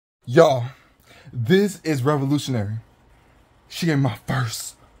Y'all, this is revolutionary. She gave me my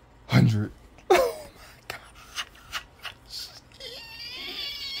first 100. Oh my gosh.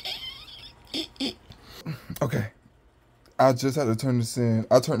 Okay. I just had to turn this in.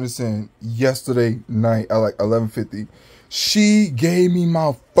 I turned this in yesterday night at like 11:50. She gave me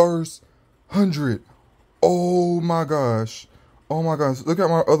my first 100. Oh my gosh. Oh my gosh. Look at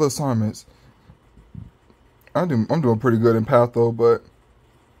my other assignments. I'm doing pretty good in patho, but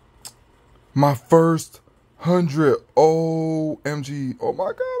my first 100. OMG. Oh my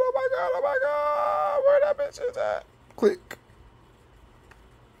god. Oh my god. Oh my god. Where that bitch is at? Click.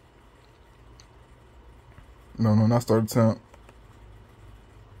 No, not start attempt.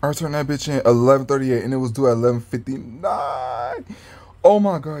 I turned that bitch in 11:38 and it was due at 11:59. Oh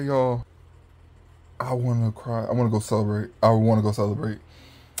my god, y'all. I want to cry. I want to go celebrate.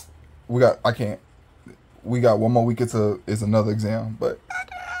 We got one more week until it's another exam, but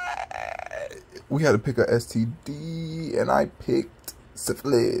we had to pick a STD and I picked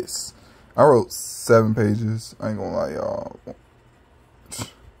syphilis. I wrote 7 pages. I ain't gonna lie, y'all.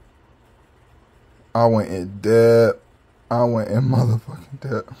 I went in depth. I went in motherfucking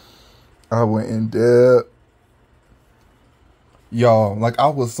depth. Y'all, like, I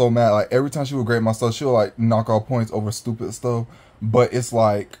was so mad. Like, every time she would grade my stuff, she would, like, knock off points over stupid stuff. But it's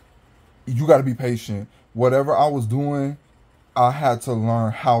like, you got to be patient. Whatever I was doing, I had to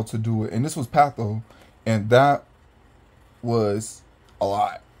learn how to do it. And this was patho. And that was a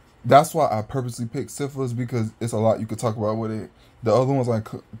lot. That's why I purposely picked syphilis, because it's a lot you could talk about with it. The other ones like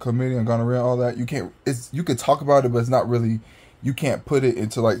chlamydia and gonorrhea and all that, you can't. You could talk about it, but it's not really. You can't put it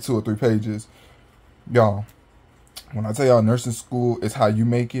into like 2 or 3 pages, y'all. When I tell y'all, nursing school is how you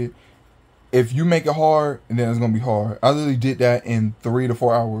make it. If you make it hard, then it's gonna be hard. I literally did that in 3 to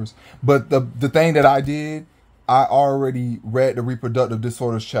 4 hours. But the thing that I did, I already read the reproductive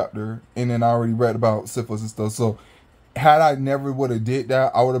disorders chapter, and then I already read about syphilis and stuff. So had I never would have did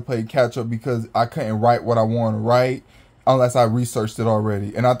that, I would have played catch up, because I couldn't write what I want to write unless I researched it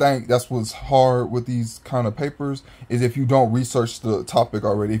already. And I think that's what's hard with these kind of papers, is if you don't research the topic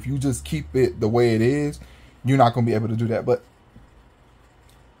already. If you just keep it the way it is, you're not going to be able to do that. But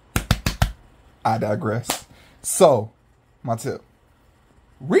I digress. So, my tip.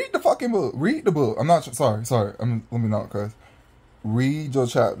 Read the fucking book. Read the book. I'm not sorry. Let me not, cuz. Read your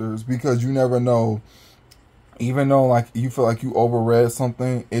chapters, because you never know. Even though like you feel like you overread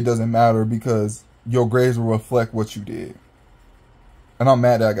something, it doesn't matter, because your grades will reflect what you did. And I'm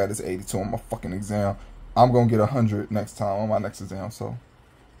mad that I got this 82 on my fucking exam. I'm going to get 100 next time on my next exam. So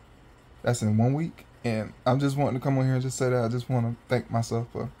that's in 1 week. And I'm just wanting to come on here and just say that. I just want to thank myself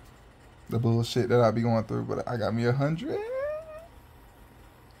for the bullshit that I be going through. But I got me 100.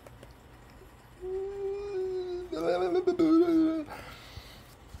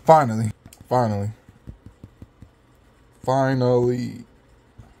 Finally.